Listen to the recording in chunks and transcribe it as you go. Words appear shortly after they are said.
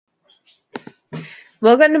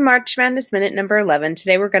Welcome to March Madness Minute number 11.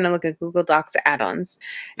 Today we're going to look at Google Docs add-ons.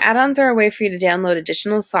 Add-ons are a way for you to download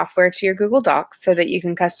additional software to your Google Docs so that you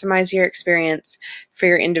can customize your experience for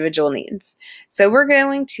your individual needs. So we're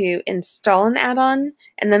going to install an add-on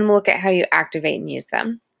and then we'll look at how you activate and use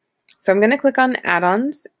them. So I'm going to click on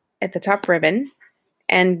add-ons at the top ribbon,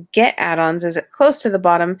 and get add-ons is close to the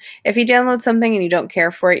bottom. If you download something and you don't care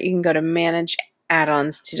for it, you can go to manage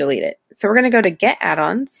add-ons to delete it. So we're going to go to get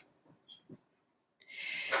add-ons.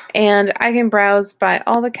 And I can browse by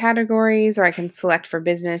all the categories, or I can select for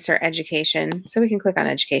business or education. So we can click on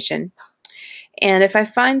education. And if I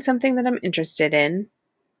find something that I'm interested in,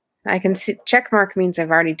 I can see check mark means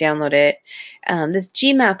I've already downloaded it. This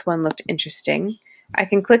GMath one looked interesting. I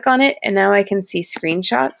can click on it and now I can see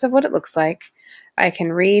screenshots of what it looks like. I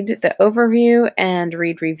can read the overview and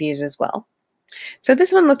read reviews as well. So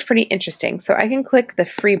this one looked pretty interesting. So I can click the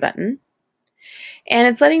free button. And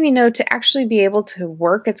it's letting me know to actually be able to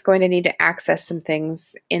work, it's going to need to access some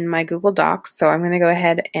things in my Google Docs. So I'm going to go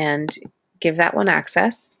ahead and give that one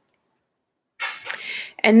access.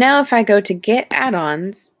 And now if I go to get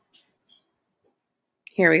add-ons,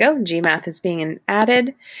 here we go, GMath is being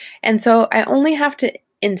added. And so I only have to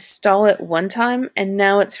install it one time, and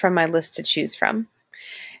now it's from my list to choose from.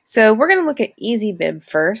 So we're going to look at Easybib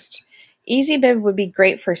first. Easybib would be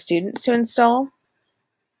great for students to install.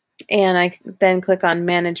 And I then click on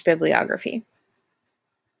Manage Bibliography.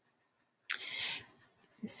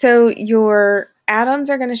 So your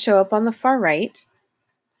add-ons are going to show up on the far right.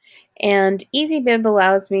 And Easybib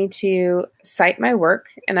allows me to cite my work,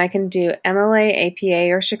 and I can do MLA,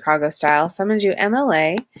 APA, or Chicago style. So I'm going to do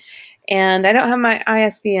MLA. And I don't have my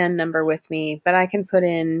ISBN number with me, but I can put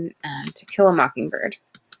in To Kill a Mockingbird.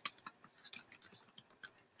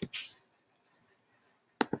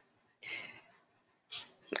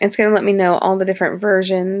 It's going to let me know all the different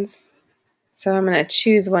versions. So I'm going to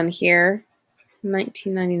choose one here,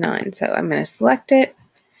 1999. So I'm going to select it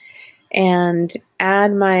and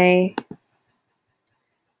add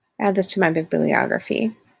this to my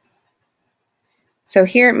bibliography. So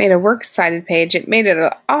here it made a works cited page. It made it an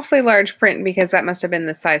awfully large print because that must have been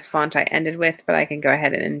the size font I ended with, but I can go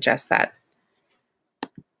ahead and adjust that.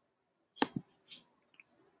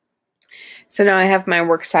 So now I have my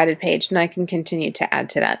works cited page and I can continue to add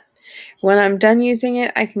to that. When I'm done using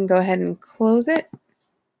it, I can go ahead and close it.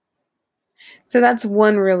 So that's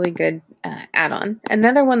one really good add-on.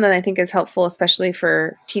 Another one that I think is helpful, especially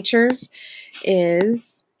for teachers,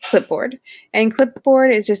 is Clipboard. And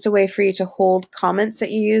Clipboard is just a way for you to hold comments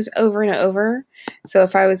that you use over and over. So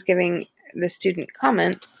if I was giving the student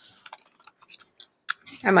comments,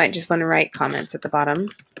 I might just want to write comments at the bottom.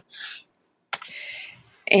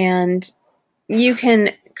 And you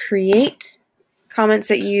can create comments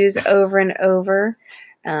that you use over and over.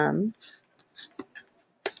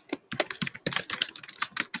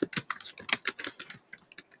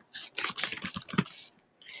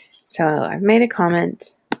 So I've made a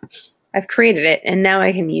comment, I've created it, and now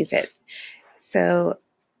I can use it. So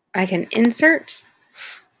I can insert,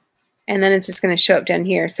 and then it's just going to show up down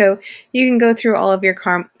here. So you can go through all of your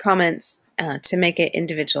comments to make it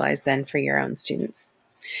individualized then for your own students.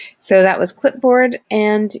 So that was Clipboard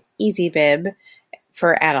and Easybib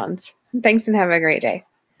for add-ons. Thanks and have a great day.